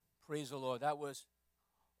Praise the Lord. That was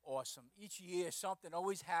awesome. Each year, something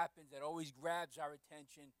always happens that always grabs our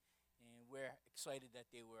attention, and we're excited that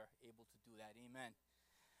they were able to do that. Amen.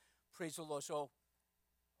 Praise the Lord. So,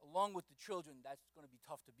 along with the children, that's going to be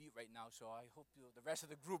tough to beat right now, so I hope the rest of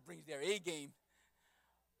the group brings their A game.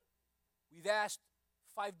 We've asked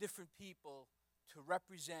 5 different people to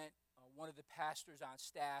represent one of the pastors on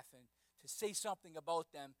staff and to say something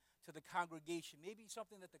about them to the congregation, maybe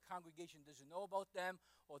something that the congregation doesn't know about them,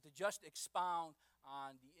 or to just expound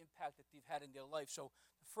on the impact that they've had in their life. So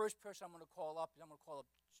the first person I'm going to call up is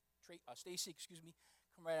Stacy,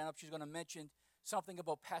 come right on up. She's going to mention something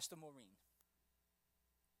about Pastor Maureen.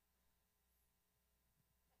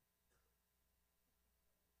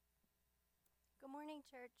 Good morning,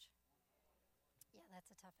 church. Yeah,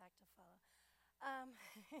 that's a tough act to follow. Um,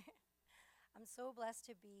 I'm so blessed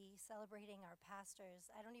to be celebrating our pastors.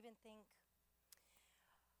 I don't even think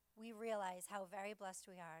we realize how very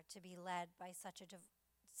blessed we are to be led by such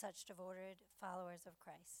devoted followers of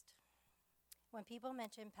Christ. When people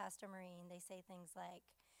mention Pastor Maureen, they say things like,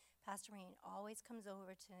 Pastor Maureen always comes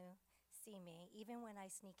over to see me, even when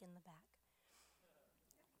I sneak in the back.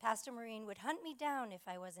 Pastor Maureen would hunt me down if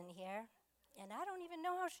I wasn't here, and I don't even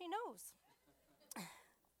know how she knows.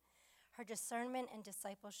 Her discernment and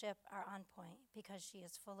discipleship are on point because she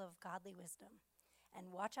is full of godly wisdom.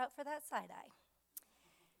 And watch out for that side eye.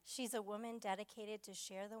 She's a woman dedicated to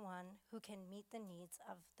share the one who can meet the needs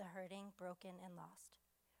of the hurting, broken, and lost.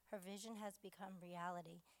 Her vision has become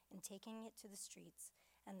reality in taking it to the streets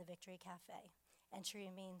and the Victory Cafe, and she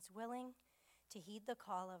remains willing to heed the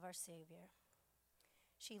call of our Savior.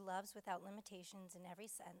 She loves without limitations in every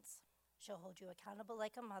sense. She'll hold you accountable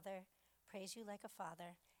like a mother, praise you like a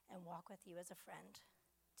father, and walk with you as a friend.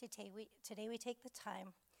 Today we take the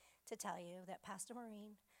time to tell you that Pastor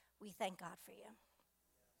Maureen, we thank God for you.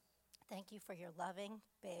 Thank you for your loving,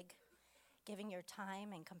 big, giving your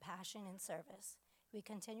time and compassion in service. We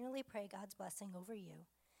continually pray God's blessing over you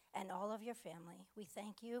and all of your family. We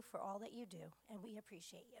thank you for all that you do, and we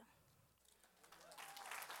appreciate you.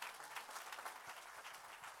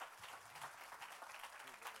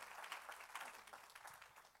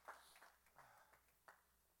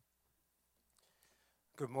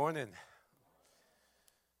 Good morning.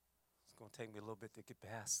 It's going to take me a little bit to get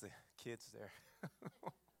past the kids there.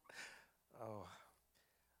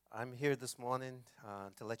 I'm here this morning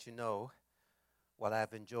to let you know what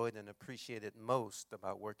I've enjoyed and appreciated most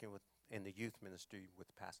about working in the youth ministry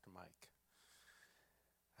with Pastor Mike.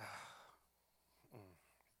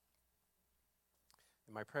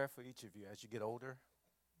 And my prayer for each of you as you get older,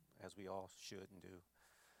 as we all should and do,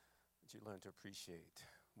 that you learn to appreciate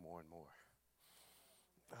more and more.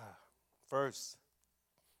 First,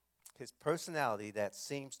 his personality that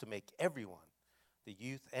seems to make everyone, the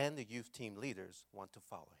youth and the youth team leaders, want to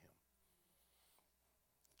follow him.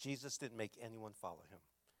 Jesus didn't make anyone follow him,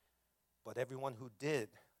 but everyone who did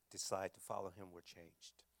decide to follow him were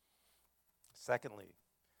changed. Secondly,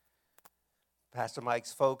 Pastor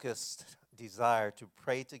Mike's focused desire to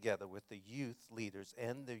pray together with the youth leaders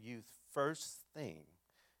and the youth first thing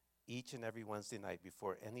each and every Wednesday night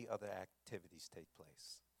before any other activities take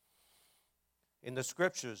place. In the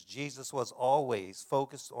scriptures, Jesus was always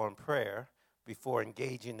focused on prayer before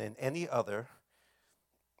engaging in any other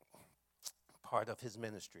part of his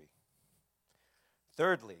ministry.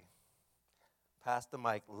 Thirdly, Pastor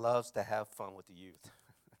Mike loves to have fun with the youth.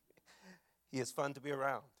 He is fun to be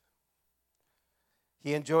around.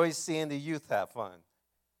 He enjoys seeing the youth have fun.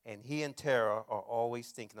 And he and Tara are always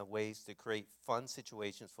thinking of ways to create fun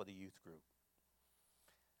situations for the youth group.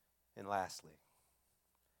 And lastly,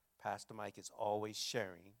 Pastor Mike is always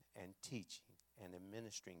sharing and teaching and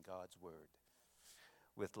administering God's word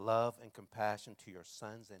with love and compassion to your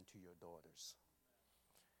sons and to your daughters,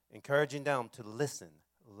 encouraging them to listen,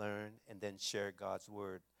 learn, and then share God's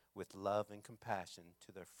word with love and compassion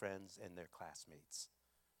to their friends and their classmates.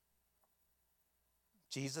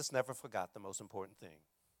 Jesus never forgot the most important thing: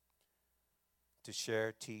 to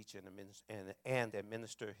share, teach, and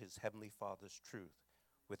administer his heavenly Father's truth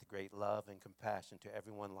with great love and compassion to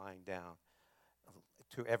everyone lying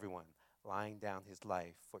down his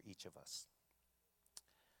life for each of us.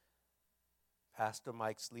 Pastor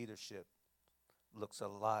Mike's leadership looks a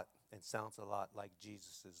lot and sounds a lot like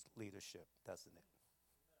Jesus' leadership, doesn't it?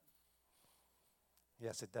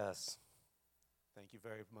 Yes, it does. Thank you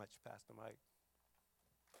very much, Pastor Mike.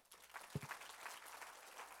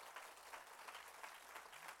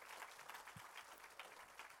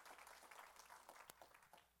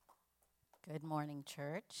 Good morning,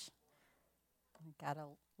 church. I got a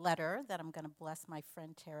letter that I'm going to bless my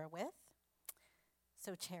friend Tara with.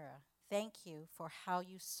 So, Tara, thank you for how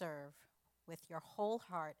you serve with your whole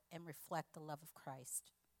heart and reflect the love of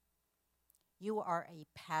Christ. You are a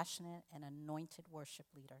passionate and anointed worship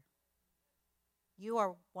leader. You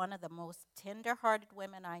are one of the most tender-hearted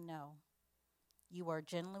women I know. You are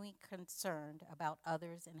genuinely concerned about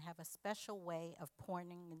others and have a special way of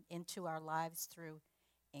pouring into our lives through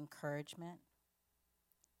encouragement,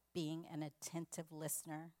 being an attentive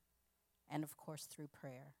listener, and of course through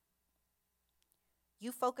prayer.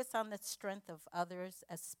 You focus on the strength of others,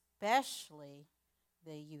 especially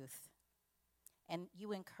the youth, and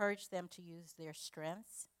you encourage them to use their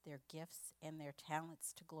strengths, their gifts, and their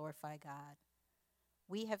talents to glorify God.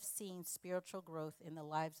 We have seen spiritual growth in the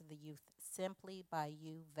lives of the youth simply by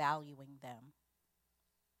you valuing them.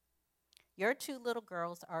 Your two little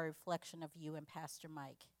girls are a reflection of you and Pastor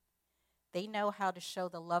Mike. They know how to show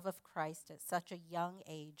the love of Christ at such a young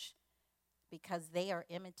age because they are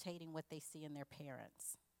imitating what they see in their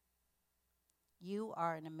parents. You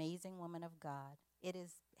are an amazing woman of God. It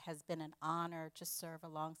has been an honor to serve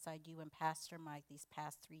alongside you and Pastor Mike these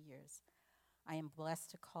past 3 years. I am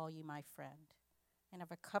blessed to call you my friend. And I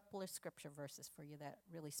have a couple of scripture verses for you that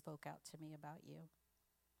really spoke out to me about you.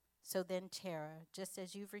 So then, Tara, just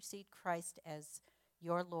as you've received Christ as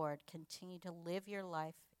your Lord, continue to live your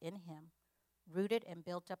life in him, rooted and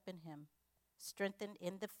built up in him, strengthened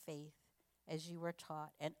in the faith as you were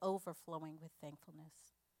taught, and overflowing with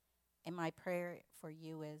thankfulness. And my prayer for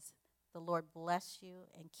you is the Lord bless you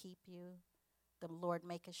and keep you. The Lord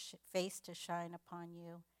make his face to shine upon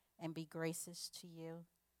you and be gracious to you.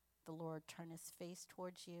 The Lord turn his face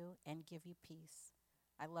towards you and give you peace.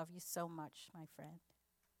 I love you so much, my friend.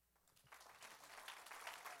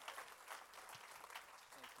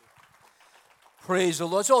 Praise the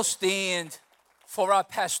Lord. Let's all stand for our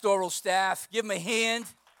pastoral staff. Give them a hand.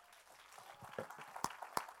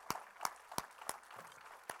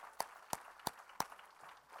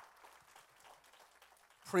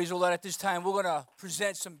 Praise the Lord. At this time, we're going to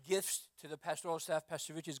present some gifts to the pastoral staff.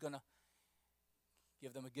 Pastor Rich is going to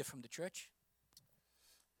give them a gift from the church.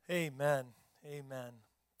 Amen. Amen.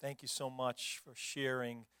 Thank you so much for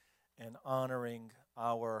sharing and honoring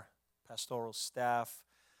our pastoral staff.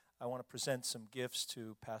 I want to present some gifts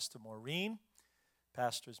to Pastor Maureen,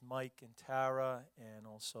 Pastors Mike and Tara, and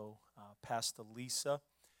also Pastor Lisa.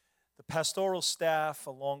 The pastoral staff,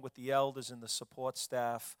 along with the elders and the support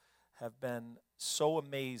staff, have been so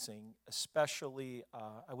amazing. Especially,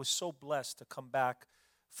 I was so blessed to come back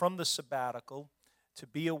from the sabbatical, to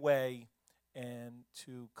be away, and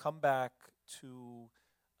to come back to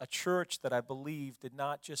a church that I believe did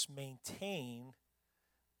not just maintain,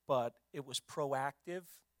 but it was proactive.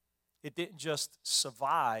 It didn't just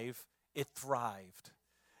survive, it thrived.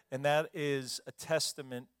 And that is a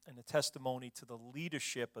testament and a testimony to the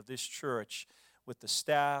leadership of this church with the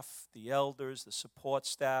staff, the elders, the support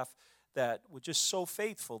staff that were just so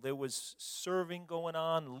faithful. There was serving going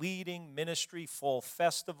on, leading, ministry, fall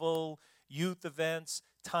festival, youth events,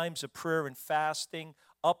 times of prayer and fasting,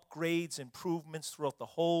 upgrades, improvements throughout the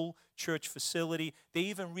whole church facility. They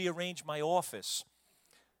even rearranged my office.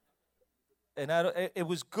 And it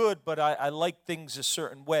was good, but I like things a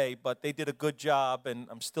certain way, but they did a good job, and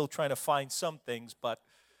I'm still trying to find some things. But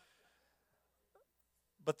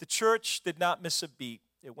the church did not miss a beat.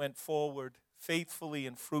 It went forward faithfully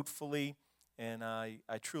and fruitfully, and I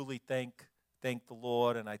truly thank the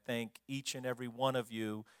Lord, and I thank each and every one of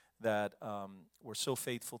you that were so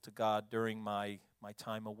faithful to God during my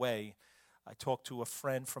time away. I talked to a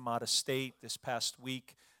friend from out of state this past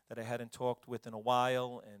week that I hadn't talked with in a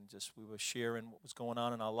while, and just we were sharing what was going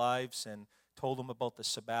on in our lives and told him about the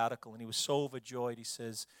sabbatical, and he was so overjoyed. He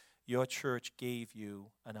says, your church gave you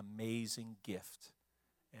an amazing gift,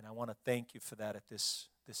 and I want to thank you for that at this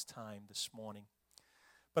time this morning.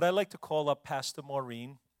 But I'd like to call up Pastor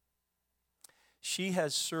Maureen. She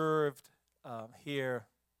has served here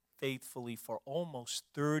faithfully for almost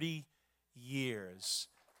 30 years.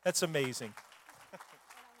 That's amazing.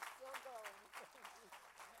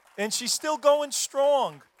 And she's still going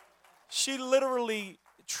strong. She literally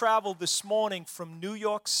traveled this morning from New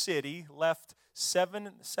York City, left 7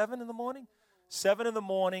 in the morning? 7 in the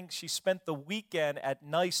morning. She spent the weekend at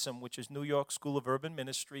NYSUM, which is New York School of Urban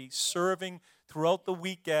Ministry, serving throughout the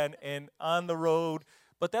weekend and on the road.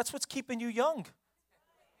 But that's what's keeping you young.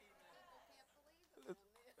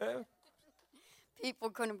 People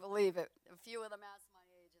couldn't believe it. A few of them asked my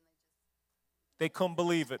age, and They couldn't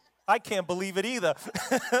believe it. I can't believe it either.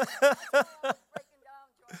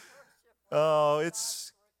 Oh,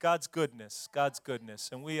 it's God's goodness, God's goodness.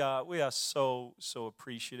 And we are so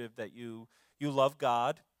appreciative that you love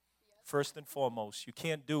God first and foremost. You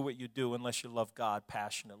can't do what you do unless you love God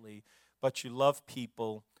passionately. but you love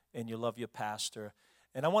people and you love your pastor.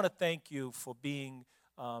 And I want to thank you for being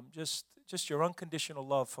just your unconditional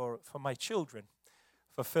love for my children,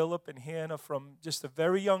 for Philip and Hannah from just a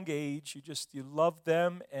very young age. You loved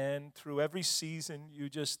them, and through every season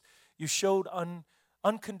you showed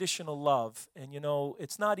unconditional love. And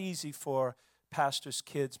it's not easy for pastors'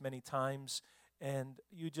 kids many times, and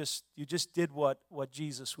you just did what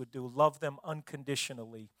Jesus would do. Love them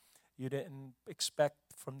unconditionally. You didn't expect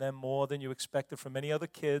from them more than you expected from any other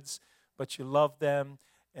kids, but you loved them.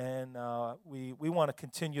 And we want to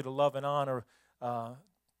continue to love and honor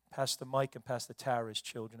Pastor Mike and Pastor Tara's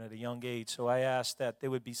children at a young age. So I ask that there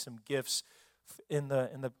would be some gifts in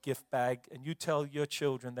the gift bag, and you tell your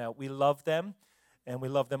children that we love them, and we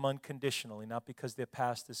love them unconditionally, not because they're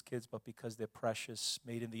pastor's kids, but because they're precious,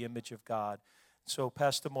 made in the image of God. So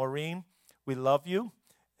Pastor Maureen, we love you,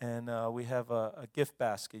 and we have a gift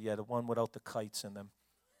basket, the one without the kites in them.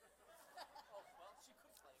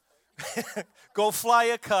 Go fly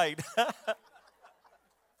a kite.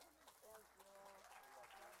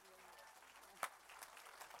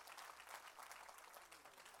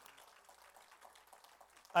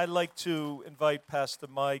 I'd like to invite Pastor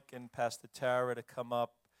Mike and Pastor Tara to come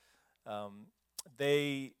up.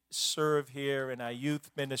 They serve here in our youth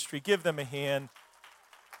ministry. Give them a hand.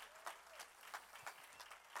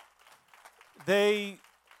 They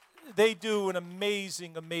do an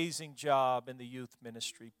amazing, amazing job in the youth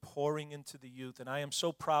ministry, pouring into the youth, and I am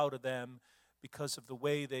so proud of them because of the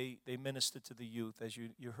way they minister to the youth. As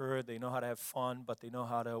you heard, they know how to have fun, but they know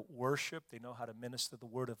how to worship. They know how to minister the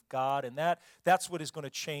Word of God, and that's what is going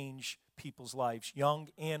to change people's lives, young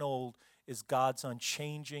and old, is God's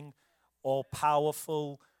unchanging,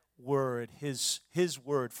 all-powerful Word, His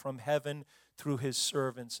Word from heaven through His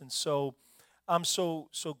servants. And so I'm so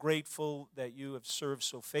grateful that you have served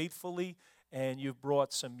so faithfully, and you've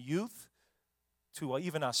brought some youth to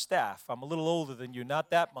even our staff. I'm a little older than you,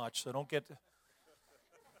 not that much, so don't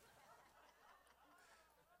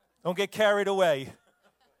get carried away.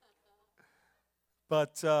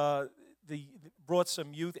 But they brought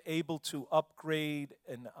some youth able to upgrade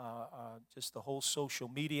and just the whole social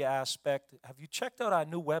media aspect. Have you checked out our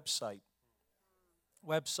new website?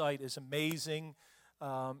 Website is amazing.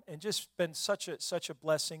 And just been such a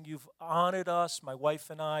blessing. You've honored us, my wife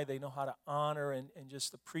and I. They know how to honor and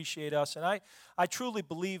just appreciate us. And I truly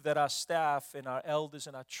believe that our staff and our elders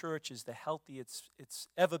and our church is the healthiest it's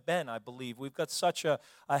ever been, I believe. We've got such a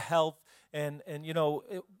health. And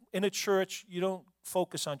in a church, you don't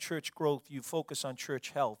focus on church growth. You focus on church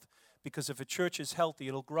health. Because if a church is healthy,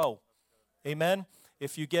 it'll grow. Amen?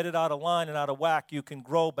 If you get it out of line and out of whack, you can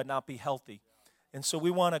grow but not be healthy. And so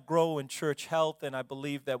we want to grow in church health, and I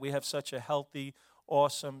believe that we have such a healthy,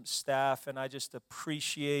 awesome staff, and I just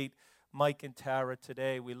appreciate Mike and Tara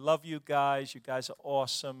today. We love you guys. You guys are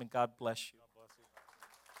awesome, and God bless you.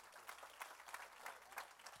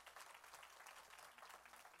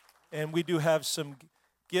 And we do have some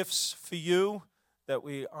gifts for you that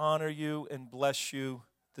we honor you and bless you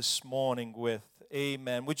this morning with.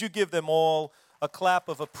 Amen. Would you give them all a clap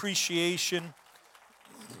of appreciation?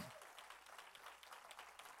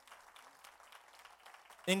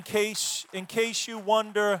 In case you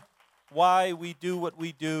wonder why we do what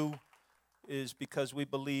we do, is because we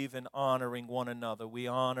believe in honoring one another. We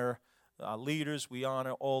honor our leaders. We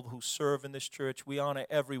honor all who serve in this church. We honor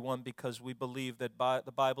everyone because we believe that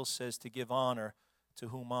the Bible says to give honor to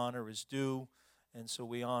whom honor is due. And so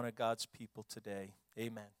we honor God's people today.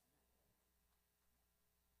 Amen.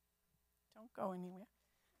 Don't go anywhere.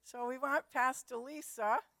 So we want Pastor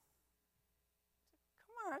Lisa.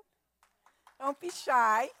 Come on. Don't be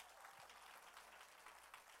shy.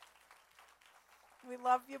 We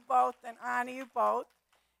love you both and honor you both.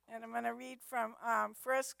 And I'm going to read from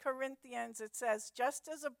 1 Corinthians. It says, just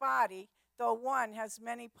as a body, though one, has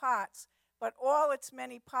many parts, but all its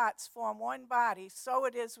many parts form one body, so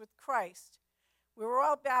it is with Christ. We were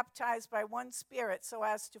all baptized by one Spirit so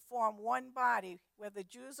as to form one body, whether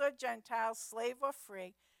Jews or Gentiles, slave or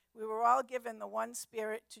free. We were all given the one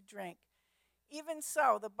Spirit to drink. Even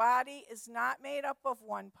so, the body is not made up of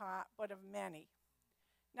one part, but of many.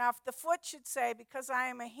 Now, if the foot should say, because I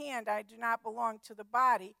am a hand, I do not belong to the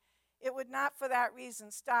body, it would not for that reason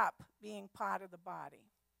stop being part of the body.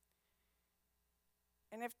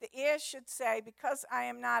 And if the ear should say, because I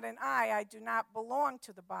am not an eye, I do not belong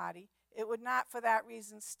to the body, it would not for that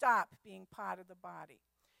reason stop being part of the body.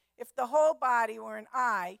 If the whole body were an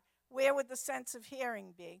eye, where would the sense of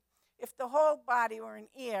hearing be? If the whole body were an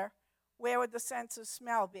ear, where would the sense of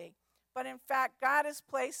smell be? But in fact, God has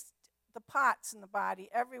placed the parts in the body,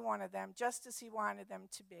 every one of them, just as he wanted them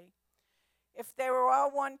to be. If they were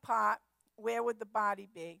all one part, where would the body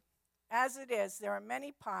be? As it is, there are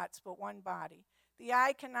many parts, but one body. The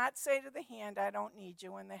eye cannot say to the hand, I don't need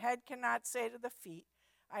you, and the head cannot say to the feet,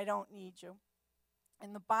 I don't need you.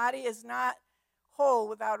 And the body is not whole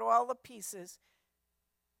without all the pieces,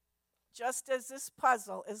 just as this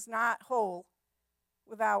puzzle is not whole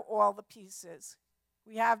without all the pieces.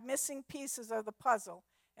 We have missing pieces of the puzzle,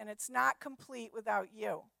 and it's not complete without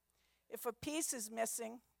you. If a piece is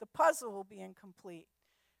missing, the puzzle will be incomplete.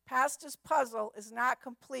 Pastor's puzzle is not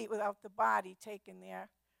complete without the body taking their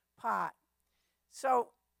part. So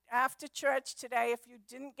after church today, if you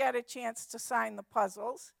didn't get a chance to sign the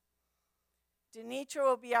puzzles, Denitra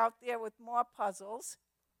will be out there with more puzzles,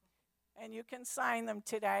 and you can sign them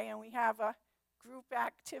today. And we have a group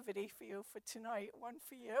activity for you for tonight, one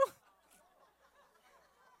for you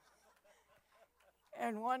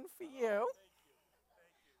and one for you.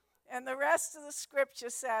 And the rest of the scripture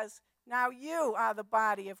says, now you are the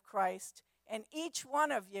body of Christ, and each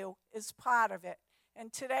one of you is part of it.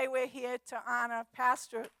 And today we're here to honor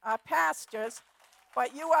our pastors,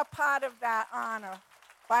 but you are part of that honor.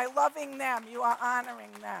 By loving them, you are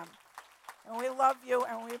honoring them. And we love you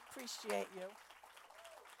and we appreciate you.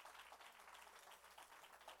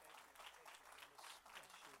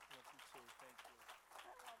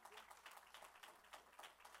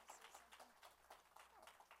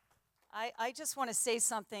 I just want to say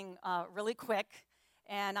something really quick.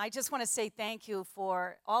 And I just want to say thank you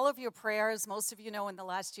for all of your prayers. Most of you know in the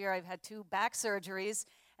last year I've had 2 back surgeries,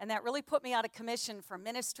 and that really put me out of commission for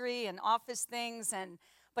ministry and office things.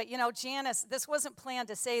 But you know, Janice, this wasn't planned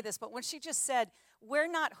to say this, but when she just said, we're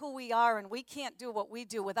not who we are and we can't do what we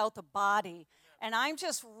do without the body. And I'm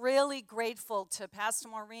just really grateful to Pastor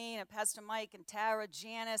Maureen and Pastor Mike and Tara,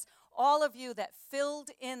 Janice, all of you that filled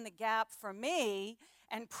in the gap for me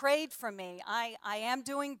and prayed for me. I am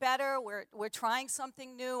doing better. We're trying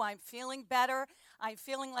something new. I'm feeling better. I'm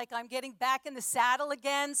feeling like I'm getting back in the saddle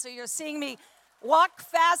again. So you're seeing me walk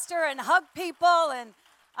faster and hug people, and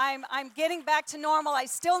I'm getting back to normal. I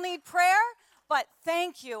still need prayer, but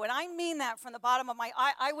thank you. And I mean that from the bottom of my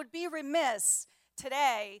heart. I would be remiss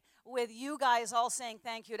today with you guys all saying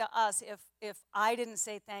thank you to us if I didn't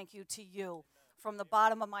say thank you to you from the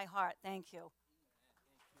bottom of my heart. Thank you.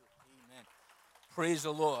 Amen. Praise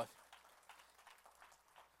the Lord.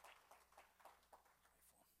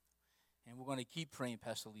 And we're going to keep praying,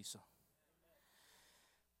 Pastor Lisa.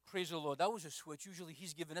 Praise the Lord. That was a switch. Usually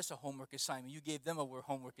he's giving us a homework assignment. You gave them a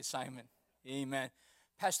homework assignment. Amen.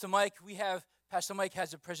 Pastor Mike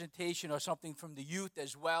has a presentation or something from the youth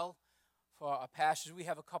as well for our pastors. We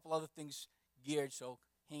have a couple other things geared, so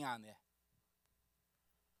hang on there.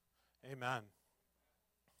 Amen.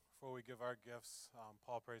 Before we give our gifts,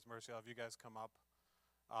 Paul Praise Mercy, I'll have you guys come up.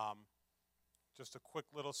 Just a quick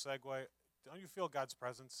little segue. Don't you feel God's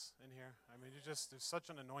presence in here? I mean, there's such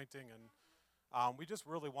an anointing, and we just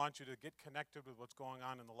really want you to get connected with what's going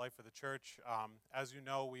on in the life of the church. As you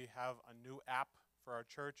know, we have a new app for our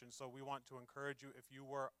church, and so we want to encourage you, if you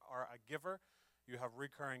are a giver, you have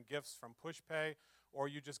recurring gifts from PushPay, or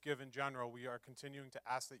you just give in general, we are continuing to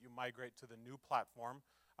ask that you migrate to the new platform.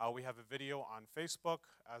 We have a video on Facebook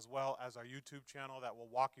as well as our YouTube channel that will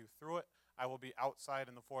walk you through it. I will be outside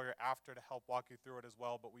in the foyer after to help walk you through it as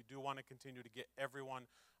well, but we do want to continue to get everyone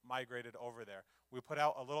migrated over there. We put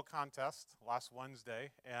out a little contest last Wednesday,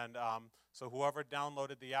 and so whoever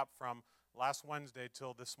downloaded the app from last Wednesday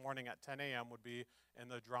till this morning at 10 a.m. would be in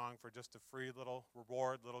the drawing for just a free little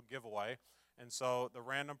reward, little giveaway. And so the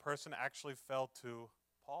random person actually fell to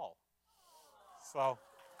Paul. So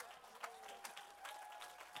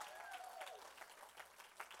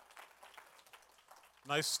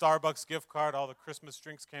nice Starbucks gift card. All the Christmas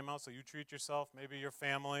drinks came out, so you treat yourself, maybe your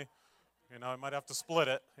family. You know, you might have to split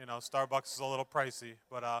it. You know, Starbucks is a little pricey.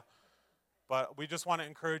 But we just want to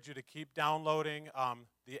encourage you to keep downloading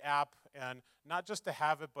the app, and not just to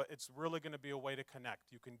have it, but it's really going to be a way to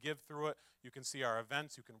connect. You can give through it. You can see our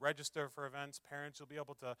events. You can register for events. Parents, you'll be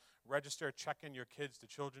able to register, check in your kids to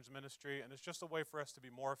children's ministry, and it's just a way for us to be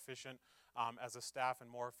more efficient as a staff and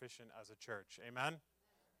more efficient as a church. Amen?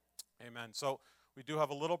 Amen. So we do have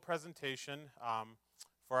a little presentation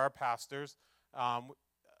for our pastors.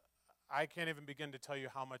 I can't even begin to tell you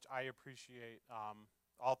how much I appreciate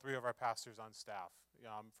all 3 of our pastors on staff.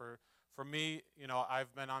 For me, you know,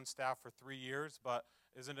 I've been on staff for 3 years, but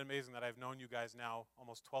isn't it amazing that I've known you guys now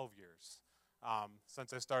almost 12 years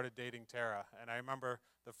since I started dating Tara? And I remember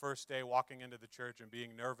the first day walking into the church and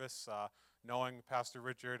being nervous, knowing Pastor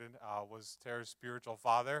Richard was Tara's spiritual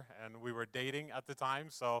father, and we were dating at the time,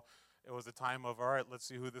 so it was a time of, all right, let's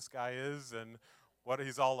see who this guy is and what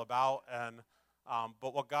he's all about. And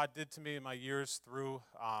but what God did to me in my years through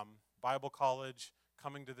Bible college,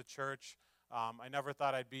 coming to the church. I never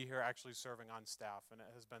thought I'd be here actually serving on staff, and it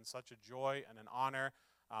has been such a joy and an honor.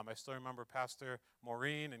 I still remember Pastor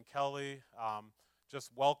Maureen and Kelly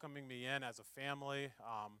just welcoming me in as a family.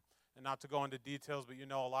 And not to go into details, but you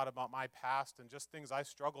know a lot about my past and just things I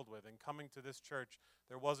struggled with. And coming to this church,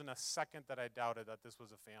 there wasn't a second that I doubted that this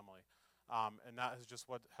was a family. And that is just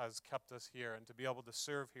what has kept us here. And to be able to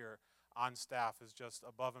serve here on staff is just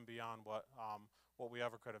above and beyond what we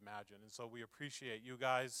ever could imagine. And so we appreciate you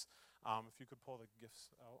guys. If you could pull the gifts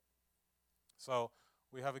out. So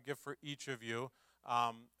we have a gift for each of you.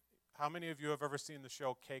 How many of you have ever seen the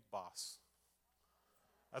show Cake Boss?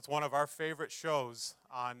 That's one of our favorite shows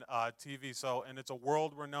on TV. So, and it's a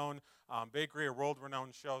world-renowned bakery, a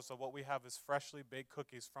world-renowned show. So what we have is freshly baked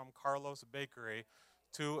cookies from Carlos Bakery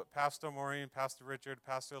to Pastor Maureen, Pastor Richard,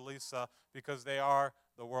 Pastor Lisa, because they are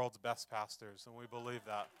the world's best pastors, and we believe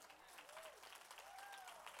that.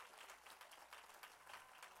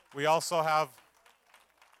 We also have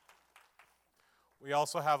a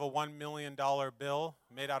 $1 million bill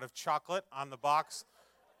made out of chocolate on the box,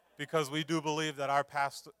 because we do believe that our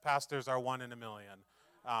pastors are one in a million.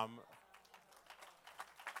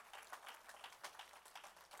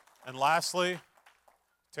 And lastly,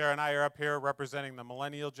 Tara and I are up here representing the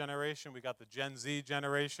millennial generation. We got the Gen Z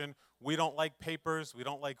generation. We don't like papers. We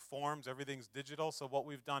don't like forms. Everything's digital. So what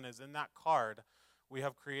we've done is in that card, we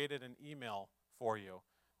have created an email for you.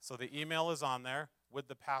 So the email is on there with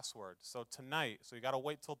the password. So tonight, so you got to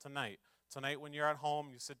wait till tonight. Tonight when you're at home,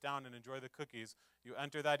 you sit down and enjoy the cookies, you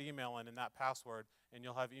enter that email in and that password, and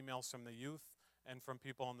you'll have emails from the youth and from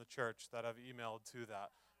people in the church that have emailed to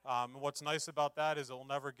that. What's nice about that is it will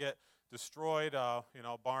never get destroyed,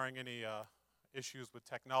 barring any issues with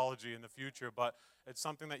technology in the future, but it's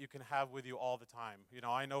something that you can have with you all the time.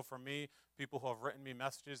 I know for me, people who have written me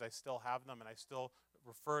messages, I still have them, and I still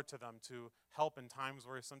refer to them to help in times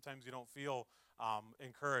where sometimes you don't feel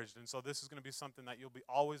encouraged. And so this is going to be something that you'll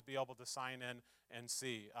always be able to sign in and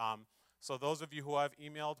see. So those of you who have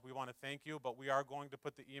emailed, we want to thank you, but we are going to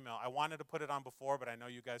put the email. I wanted to put it on before, but I know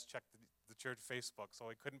you guys checked the church Facebook, so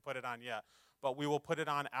I couldn't put it on yet. But we will put it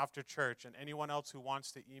on after church, and anyone else who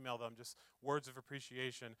wants to email them just words of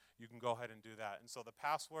appreciation, you can go ahead and do that. And so the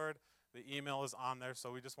password, the email is on there,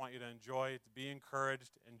 so we just want you to enjoy, to be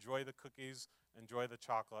encouraged, enjoy the cookies, enjoy the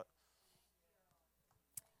chocolate.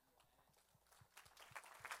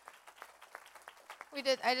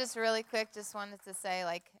 I just really quick just wanted to say,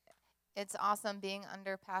 it's awesome being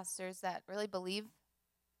under pastors that really believe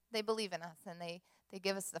in us, and they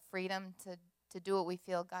give us the freedom to do what we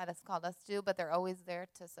feel God has called us to do, but they're always there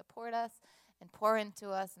to support us and pour into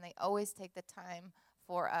us, and they always take the time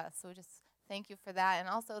for us. So just thank you for that, and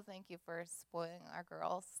also thank you for spoiling our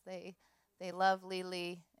girls. They love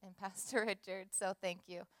Lily and Pastor Richard, so thank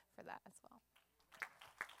you for that as well.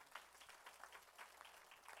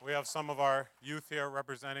 We have some of our youth here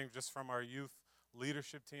representing just from our youth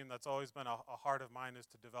leadership team. That's always been a heart of mine, is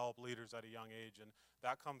to develop leaders at a young age, and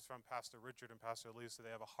that comes from Pastor Richard and Pastor Lisa. They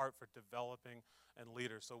have a heart for developing and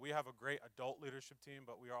leaders. So we have a great adult leadership team,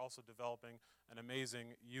 but we are also developing an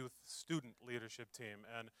amazing youth student leadership team,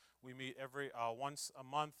 and we meet every once a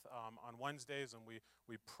month on Wednesdays, and we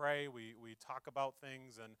pray, we talk about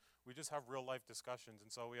things, and we just have real life discussions.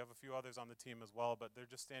 And so we have a few others on the team as well, but they're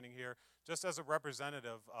just standing here just as a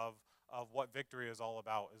representative of what Victory is all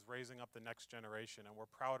about, is raising up the next generation. And we're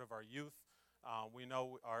proud of our youth. We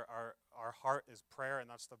know our heart is prayer, and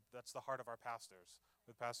that's the heart of our pastors.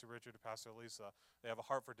 With Pastor Richard and Pastor Lisa, they have a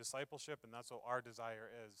heart for discipleship, and that's what our desire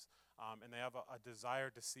is. And they have a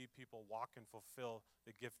desire to see people walk and fulfill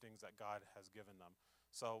the giftings that God has given them.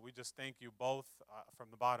 So we just thank you both from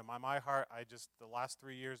the bottom of my heart. The last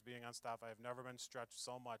 3 years being on staff, I have never been stretched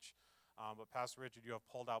so much. But Pastor Richard, you have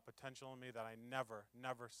pulled out potential in me that I never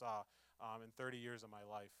saw in 30 years of my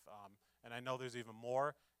life. And I know there's even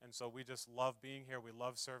more. And so we just love being here. We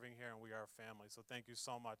love serving here, and we are a family. So thank you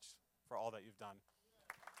so much for all that you've done.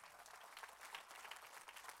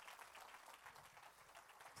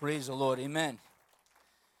 Praise the Lord. Amen.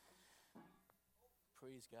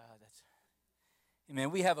 Praise God. Amen.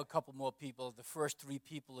 We have a couple more people. The first three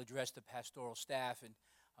people address the pastoral staff, and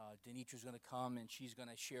Denitra's going to come, and she's going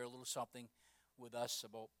to share a little something with us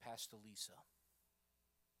about Pastor Lisa.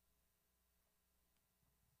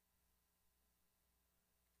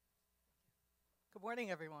 Good morning,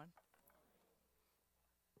 everyone.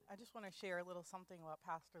 I just want to share a little something about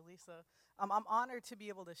Pastor Lisa. I'm honored to be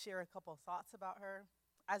able to share a couple thoughts about her.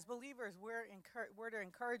 As believers, we're to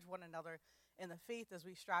encourage one another in the faith as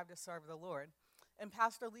we strive to serve the Lord. And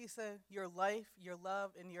Pastor Lisa, your life, your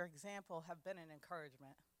love, and your example have been an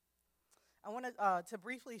encouragement. I want to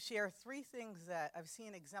briefly share 3 things that I've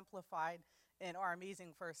seen exemplified in our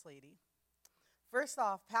amazing First Lady. First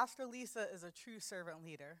off, Pastor Lisa is a true servant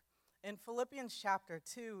leader. In Philippians chapter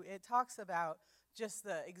 2, it talks about just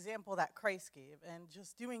the example that Christ gave and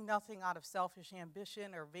just doing nothing out of selfish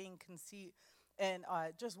ambition or vain conceit, and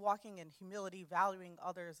just walking in humility, valuing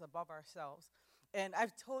others above ourselves. And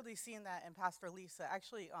I've totally seen that in Pastor Lisa.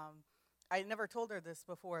 Actually, I never told her this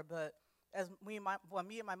before, but when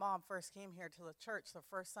me and my mom first came here to the church, the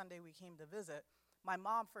first Sunday we came to visit, my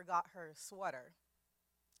mom forgot her sweater.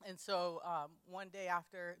 And so one day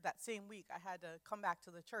after that same week, I had to come back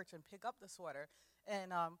to the church and pick up the sweater.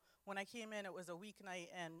 And when I came in, it was a weeknight,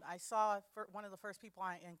 and I saw one of the first people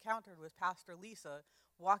I encountered was Pastor Lisa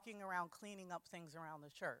walking around cleaning up things around the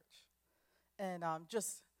church. And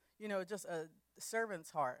just a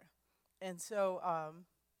servant's heart. And so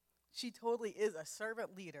she totally is a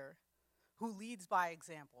servant leader who leads by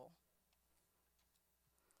example.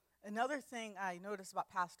 Another thing I noticed about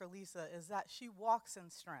Pastor Lisa is that she walks in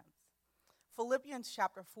strength. Philippians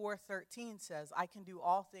chapter 4:13 says, I can do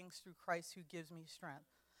all things through Christ who gives me strength.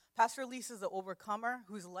 Pastor Lisa is an overcomer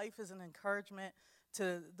whose life is an encouragement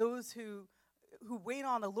to those who wait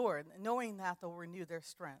on the Lord, knowing that they'll renew their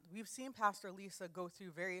strength. We've seen Pastor Lisa go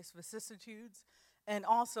through various vicissitudes, and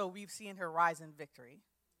also we've seen her rise in victory.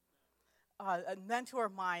 A mentor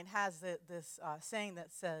of mine has this saying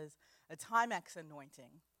that says, a Timex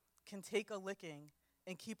anointing can take a licking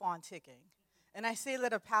and keep on ticking. And I say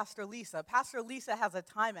that of Pastor Lisa. Pastor Lisa has a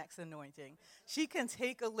Timex anointing. She can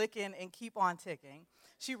take a licking and keep on ticking.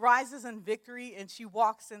 She rises in victory and she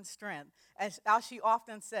walks in strength. As she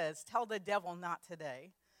often says, tell the devil not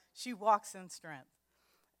today. She walks in strength.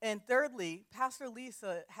 And thirdly, Pastor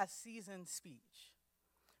Lisa has seasoned speech.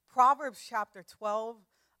 Proverbs chapter 12,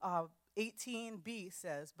 18b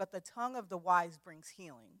says, but the tongue of the wise brings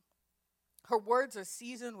healing. Her words are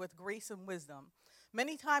seasoned with grace and wisdom.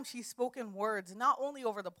 Many times she's spoken words, not only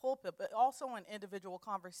over the pulpit, but also in individual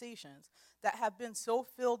conversations that have been so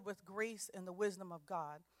filled with grace and the wisdom of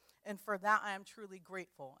God. And for that, I am truly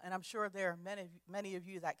grateful. And I'm sure there are many of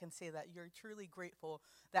you that can say that you're truly grateful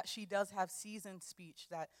that she does have seasoned speech,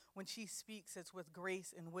 that when she speaks, it's with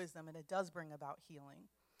grace and wisdom, and it does bring about healing.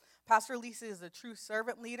 Pastor Lisa is a true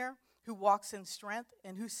servant leader who walks in strength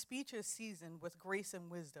and whose speech is seasoned with grace and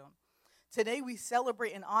wisdom. Today we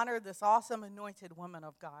celebrate and honor this awesome anointed woman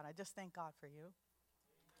of God. I just thank God for you.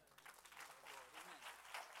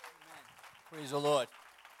 Amen. Praise the Lord.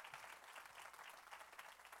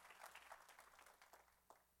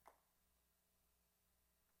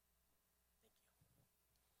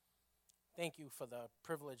 Thank you for the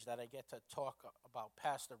privilege that I get to talk about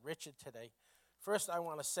Pastor Richard today. First, I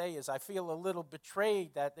want to say is I feel a little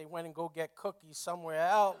betrayed that they went and go get cookies somewhere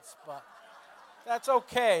else, but that's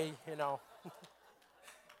okay, you know.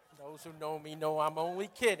 Those who know me know I'm only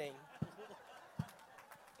kidding.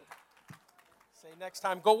 Say next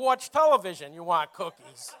time, go watch television, you want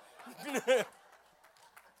cookies.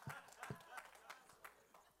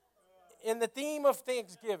 In the theme of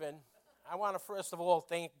Thanksgiving, I want to first of all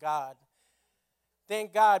thank God.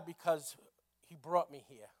 Thank God because he brought me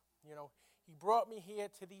here. You know, he brought me here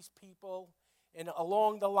to these people, and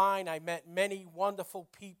along the line I met many wonderful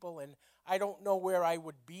people, and I don't know where I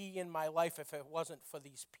would be in my life if it wasn't for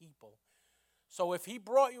these people. So if he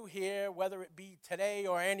brought you here, whether it be today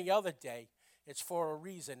or any other day, it's for a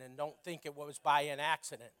reason, and don't think it was by an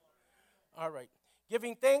accident. All right.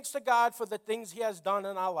 Giving thanks to God for the things he has done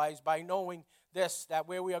in our lives by knowing this, that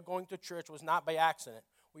where we are going to church was not by accident.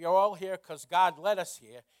 We are all here because God led us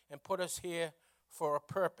here and put us here for a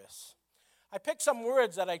purpose. I picked some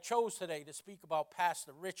words that I chose today to speak about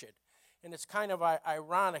Pastor Richard, and it's kind of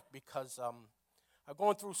ironic because I'm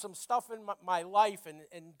going through some stuff in my life,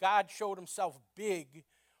 and God showed himself big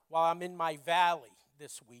while I'm in my valley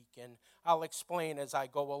this week, and I'll explain as I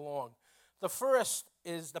go along. The first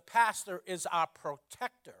is the pastor is our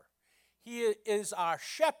protector. He is our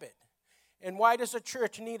shepherd. And why does a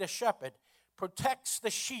church need a shepherd? Protects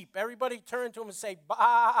the sheep. Everybody turn to him and say,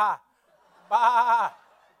 bah, bah.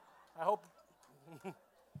 I hope.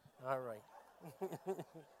 All right.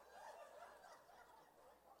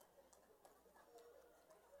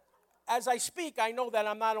 As I speak, I know that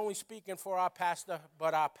I'm not only speaking for our pastor,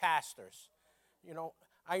 but our pastors. You know,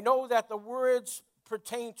 I know that the words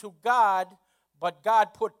pertain to God, but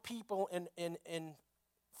God put people in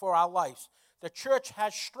for our lives. The church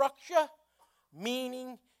has structure,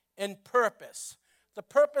 meaning, and purpose. The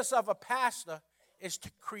purpose of a pastor is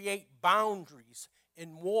to create boundaries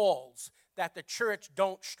and walls that the church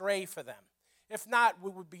don't stray for them. If not, we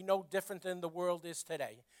would be no different than the world is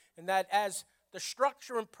today. And that as the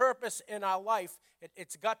structure and purpose in our life,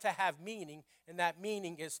 it's got to have meaning, and that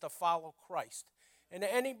meaning is to follow Christ. And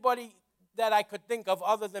anybody that I could think of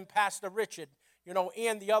other than Pastor Richard,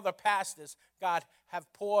 and the other pastors, God,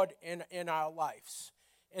 have poured in our lives.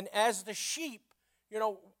 And as the sheep,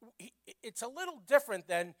 it's a little different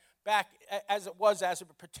than back as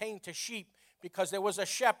it pertained to sheep, because there was a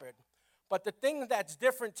shepherd. But the thing that's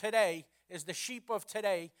different today is the sheep of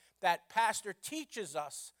today, that pastor teaches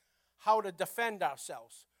us how to defend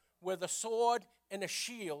ourselves with a sword and a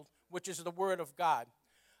shield, which is the word of God.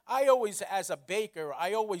 I always, as a baker,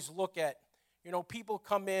 look at, people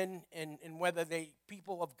come in and whether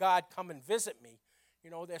people of God come and visit me,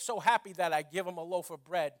 they're so happy that I give them a loaf of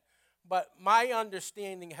bread. But my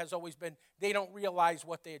understanding has always been they don't realize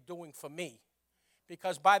what they're doing for me.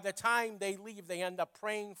 Because by the time they leave, they end up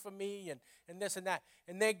praying for me and this and that.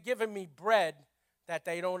 And they're giving me bread that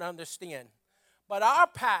they don't understand. But our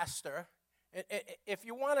pastor, if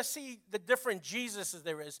you want to see the different Jesuses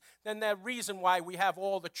there is, then the reason why we have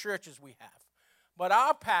all the churches we have. But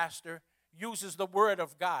our pastor uses the word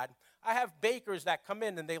of God. I have bakers that come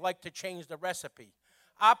in and they like to change the recipe.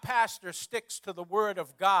 Our pastor sticks to the word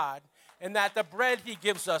of God, and that the bread he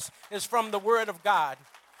gives us is from the word of God.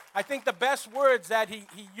 I think the best words that he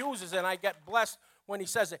uses, and I get blessed when he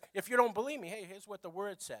says it, if you don't believe me, hey, here's what the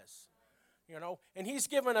word says. And he's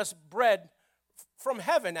given us bread from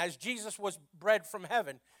heaven, as Jesus was bread from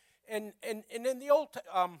heaven. And in the old,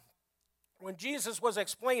 when Jesus was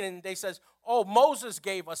explaining, they says, oh, Moses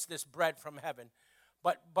gave us this bread from heaven.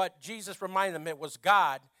 But Jesus reminded them it was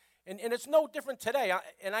God. And it's no different today.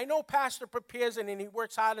 And I know Pastor prepares and he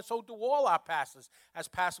works hard, and so do all our pastors, as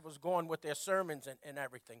Pastor was going with their sermons and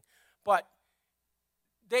everything. But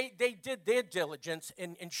they did their diligence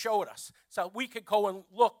and showed us. So we could go and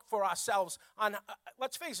look for ourselves on,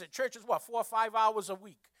 let's face it, church is 4 or 5 hours a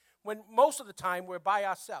week, when most of the time we're by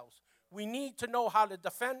ourselves. We need to know how to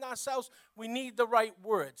defend ourselves. We need the right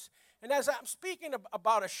words. And as I'm speaking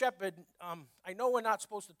about a shepherd, I know we're not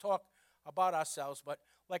supposed to talk about ourselves, but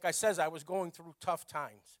like I said, I was going through tough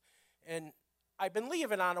times. And I've been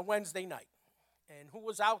leaving on a Wednesday night. And who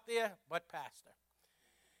was out there but Pastor?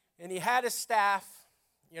 And he had his staff,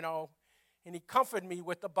 and he comforted me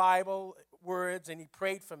with the Bible words, and he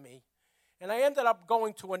prayed for me. And I ended up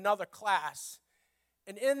going to another class.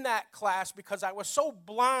 And in that class, because I was so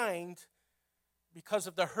blind because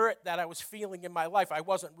of the hurt that I was feeling in my life, I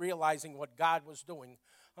wasn't realizing what God was doing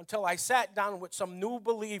until I sat down with some new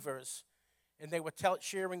believers, and they were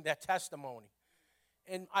sharing their testimony.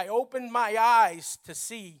 And I opened my eyes to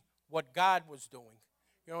see what God was doing.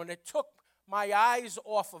 And it took my eyes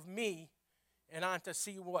off of me and on to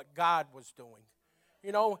see what God was doing.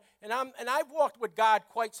 And I've walked with God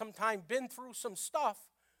quite some time, been through some stuff,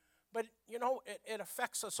 but, it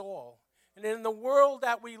affects us all. And in the world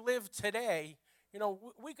that we live today,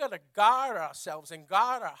 we got to guard ourselves and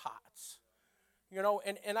guard our hearts.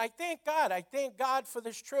 And I thank God. I thank God for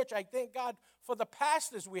this church. I thank God for the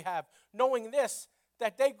pastors we have, knowing this,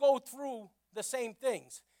 that they go through the same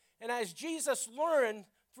things. And as Jesus learned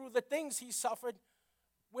through the things he suffered,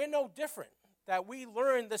 we're no different, that we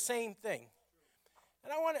learn the same thing.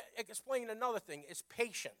 And I want to explain another thing, is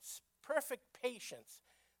patience, perfect patience.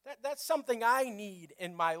 That's something I need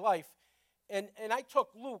in my life. And I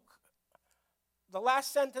took Luke, the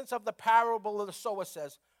last sentence of the parable of the sower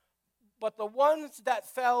says, but the ones that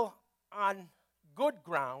fell on good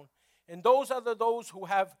ground, and those are those who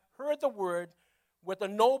have heard the word with a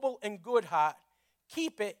noble and good heart,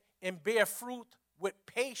 keep it and bear fruit with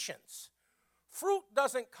patience. Fruit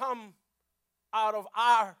doesn't come out of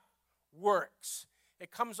our works.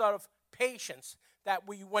 It comes out of patience, that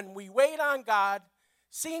when we wait on God,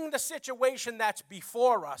 seeing the situation that's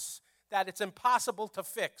before us, that it's impossible to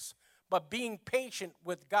fix, but being patient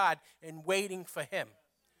with God and waiting for him.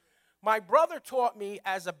 My brother taught me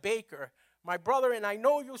as a baker, and I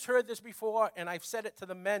know you've heard this before, and I've said it to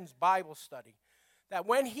the men's Bible study, that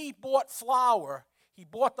when he bought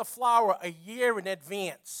the flour a year in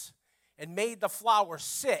advance and made the flour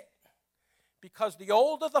sit, because the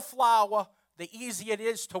older the flour, the easier it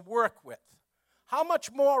is to work with. How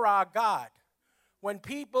much more our God? When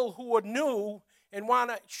people who are new and want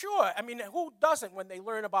to, who doesn't when they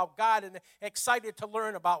learn about God and excited to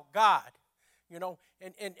learn about God,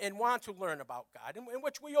 and want to learn about God, in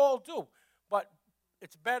which we all do. But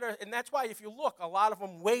it's better, and that's why if you look, a lot of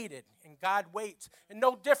them waited, and God waits. And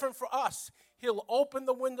no different for us. He'll open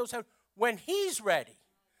the windows when he's ready.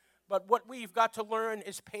 But what we've got to learn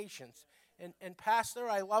is patience. And Pastor,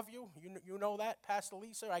 I love you. You know that, Pastor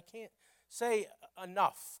Lisa. I can't say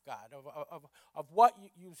enough, God, of what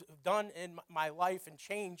you've done in my life and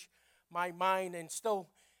change my mind, and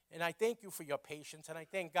I thank you for your patience, and I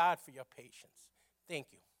thank God for your patience. Thank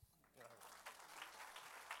you.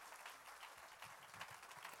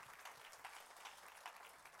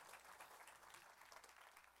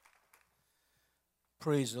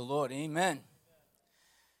 Praise the Lord. Amen.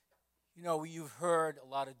 You know, you've heard a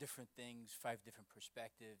lot of different things, 5 different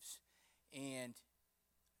perspectives, and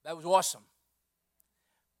that was awesome.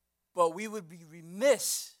 But we would be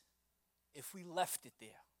remiss if we left it there.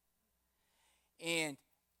 And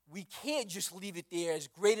we can't just leave it there. As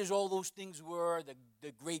great as all those things were,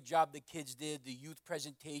 the great job the kids did, the youth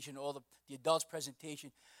presentation, all the adults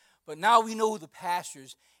presentation. But now we know the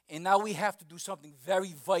pastors, and now we have to do something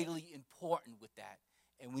very vitally important with that.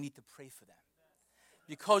 And we need to pray for them.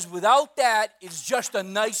 Because without that, it's just a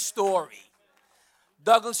nice story.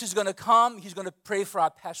 Douglas is going to come. He's going to pray for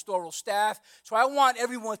our pastoral staff. So I want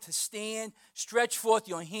everyone to stand, stretch forth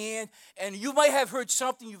your hand. And you might have heard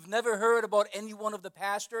something you've never heard about any one of the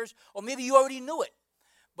pastors, or maybe you already knew it.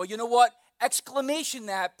 But you know what? Exclamation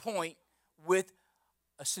that point with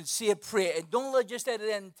a sincere prayer. And don't let just let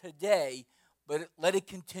it end today, but let it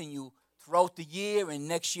continue throughout the year and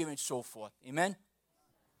next year and so forth. Amen?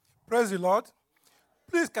 Praise the Lord.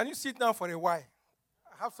 Please, can you sit down for a while?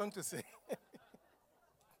 I have something to say.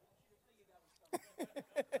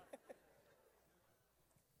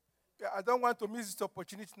 I don't want to miss this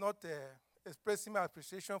opportunity not expressing my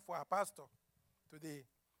appreciation for our pastor today.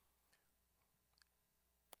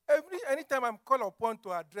 Anytime I'm called upon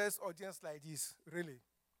to address audience like this, really,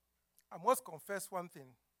 I must confess one thing.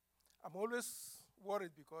 I'm always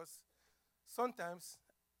worried because sometimes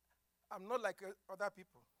I'm not like other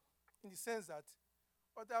people, in the sense that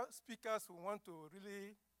other speakers will want to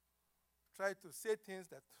really try to say things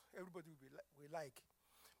that everybody will like.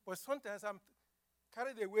 But sometimes I'm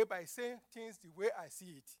carried away by saying things the way I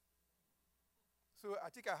see it. So I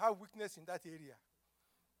think I have weakness in that area.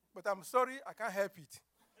 But I'm sorry, I can't help it.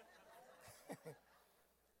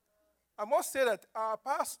 I must say that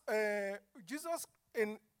Jesus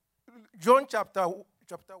in John chapter 1,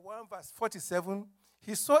 verse 47,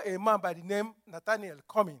 he saw a man by the name Nathanael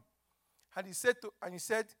coming. And he said,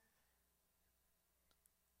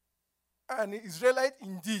 an Israelite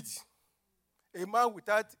indeed, a man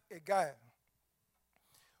without a guile.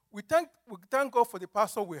 We thank God for the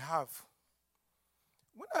pastor we have.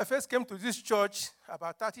 When I first came to this church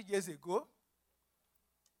about 30 years ago,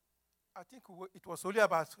 I think it was only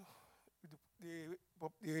about the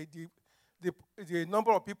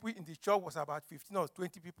number of people in the church was about 15 or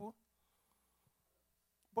 20 people.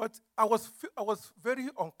 But I was very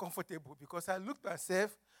uncomfortable because I looked at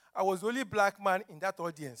myself, I was the only black man in that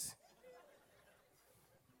audience.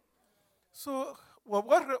 So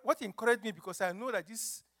what encouraged me, because I know that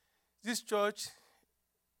this church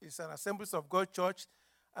is an Assemblies of God church,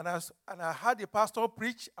 and I heard the pastor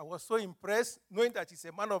preach. I was so impressed, knowing that he's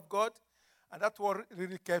a man of God, and that's what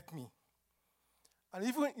really kept me. And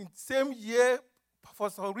even in the same year, for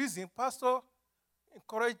some reason, pastor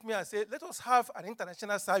encouraged me and said, let us have an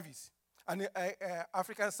international service, an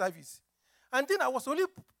African service. And then I was only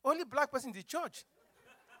black person in the church.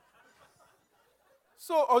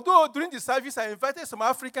 So although during the service I invited some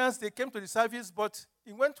Africans, they came to the service, but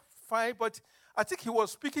it went fine. But I think he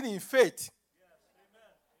was speaking in faith.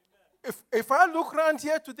 Yes, amen. If I look around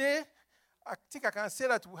here today, I think I can say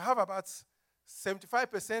that we have about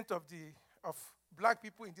 75% of black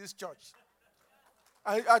people in this church.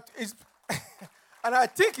 And I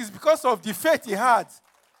think it's because of the faith he had,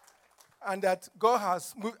 and that God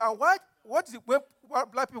has moved. And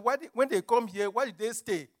what black people, when they come here, why did they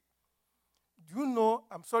stay? Do you know,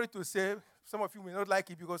 I'm sorry to say, some of you may not like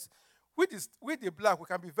it, because with the black, we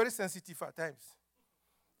can be very sensitive at times.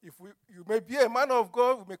 You may be a man of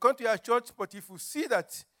God, we may come to your church, but if we see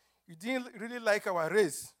that you didn't really like our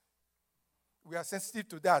race, we are sensitive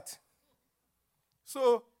to that.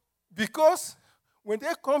 So, because when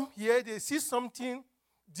they come here, they see something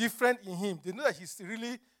different in him. They know that he's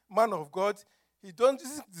really man of God. He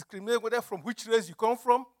doesn't discriminate whether from which race you come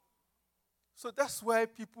from. So that's why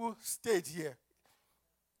people stayed here.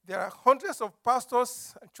 There are hundreds of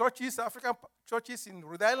pastors and churches, African churches in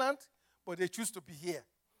Rhode Island, but they choose to be here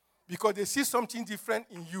because they see something different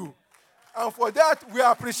in you. And for that, we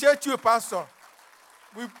appreciate you, Pastor.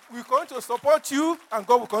 We're going to support you, and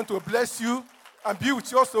God will going to bless you and be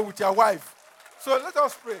with you also with your wife. So let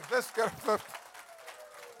us pray. Let's get up.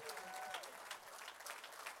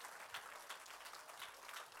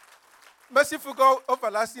 Merciful God,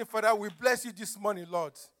 everlasting Father, we bless you this morning,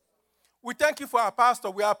 Lord. We thank you for our pastor.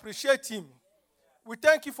 We appreciate him. We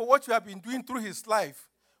thank you for what you have been doing through his life.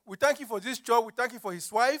 We thank you for this job. We thank you for his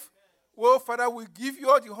wife. Oh, Father, we give you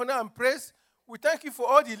all the honor and praise. We thank you for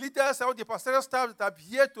all the leaders, all the pastoral staff that are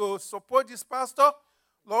here to support this pastor.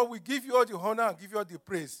 Lord, we give you all the honor and give you all the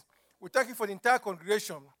praise. We thank you for the entire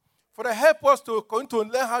congregation. Father, help us to continue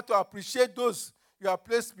to learn how to appreciate those you have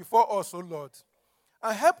placed before us, oh Lord.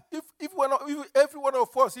 And help every one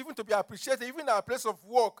of us, even to be appreciated, even in our place of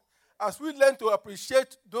work, as we learn to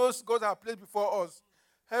appreciate those God has placed before us.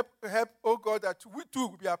 Help, oh God, that we too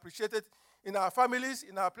will be appreciated in our families,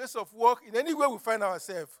 in our place of work, in any way we find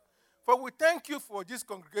ourselves. For we thank you for this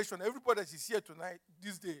congregation, everybody that is here tonight,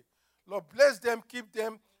 this day. Lord, bless them, keep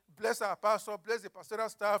them, bless our pastor, bless the pastoral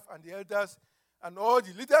staff and the elders, and all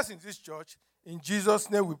the leaders in this church. In Jesus'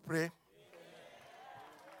 name we pray.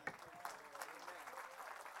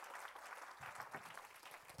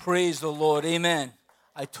 Praise the Lord. Amen.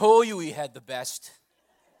 I told you we had the best.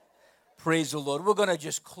 Praise the Lord. We're going to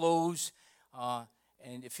just close.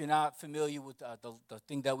 And if you're not familiar with the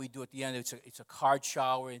thing that we do at the end, it's a card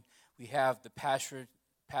shower. And we have the Pastor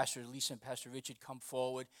Lisa and Pastor Richard come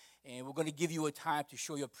forward. And we're going to give you a time to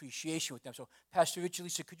show your appreciation with them. So Pastor Richard,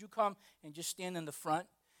 Lisa, could you come and just stand in the front?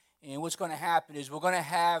 And what's going to happen is we're going to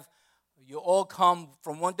have you all come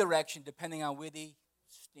from one direction, depending on where they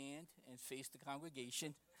stand and face the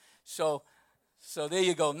congregation. So there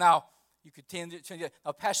you go. Now, you could turn.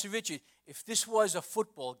 Now, Pastor Richard, if this was a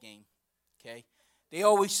football game, okay, they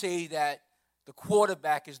always say that the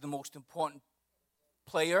quarterback is the most important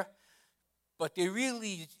player, but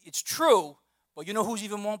it's true, but you know who's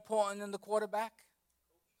even more important than the quarterback?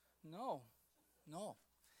 No.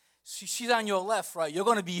 She's on your left, right? You're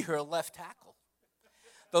going to be her left tackle.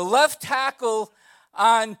 The left tackle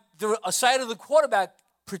on the side of the quarterback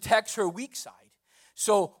protects her weak side.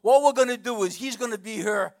 So what we're going to do is he's going to be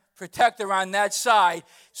her protector on that side.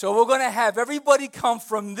 So we're going to have everybody come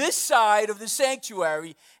from this side of the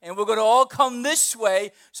sanctuary, and we're going to all come this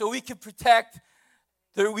way so we can protect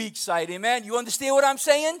their weak side. Amen? You understand what I'm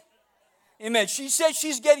saying? Amen. She said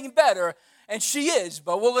she's getting better, and she is,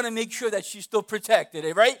 but we're going to make sure that she's still protected,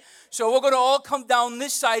 right? So we're going to all come down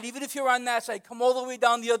this side. Even if you're on that side, come all the way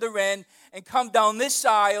down the other end and come down this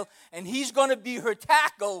aisle, and he's going to be her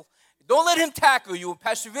tackle. Don't let him tackle you.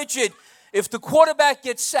 Pastor Richard, if the quarterback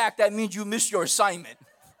gets sacked, that means you missed your assignment.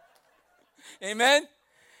 Amen?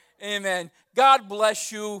 Amen. God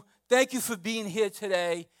bless you. Thank you for being here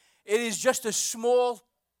today. It is just a small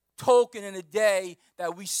token in a day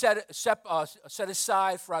that we set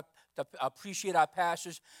aside to appreciate our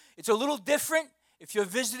pastors. It's a little different. If you're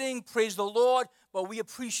visiting, praise the Lord, but we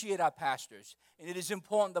appreciate our pastors. And it is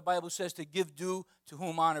important, the Bible says, to give due to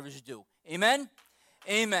whom honor is due. Amen?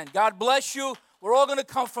 Amen. God bless you. We're all going to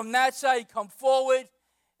come from that side. Come forward.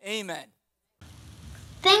 Amen.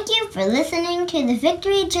 Thank you for listening to the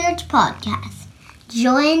Victory Church podcast.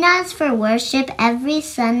 Join us for worship every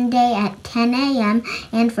Sunday at 10 a.m.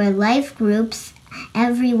 and for life groups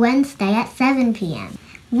every Wednesday at 7 p.m.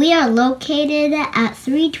 We are located at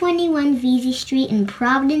 321 Vesey Street in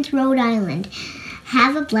Providence, Rhode Island.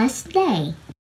 Have a blessed day.